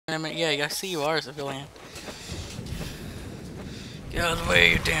I mean, yeah, I see you are a civilian. Get out of the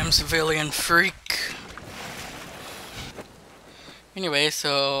way, you damn civilian freak. Anyway,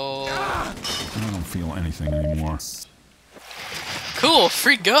 so... I don't feel anything anymore. Cool,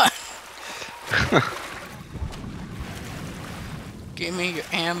 free gun! Give me your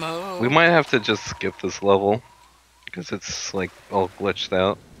ammo. We might have to just skip this level. Because it's, like, all glitched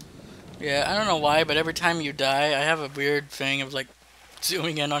out. Yeah, I don't know why, but every time you die, I have a weird thing of, like,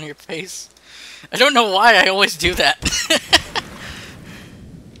 zooming in on your face. I don't know why I always do that.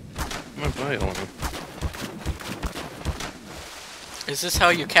 I'm gonna buy one. Is this how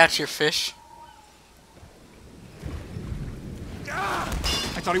you catch your fish?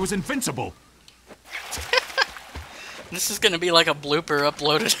 I thought he was invincible. This is gonna be like a blooper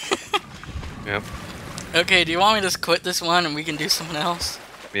uploaded. Yep. Okay, do you want me to just quit this one and we can do something else?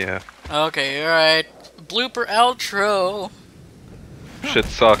 Yeah. Okay, alright. Blooper outro. Shit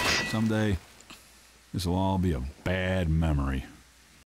sucks. Someday, this will all be a bad memory.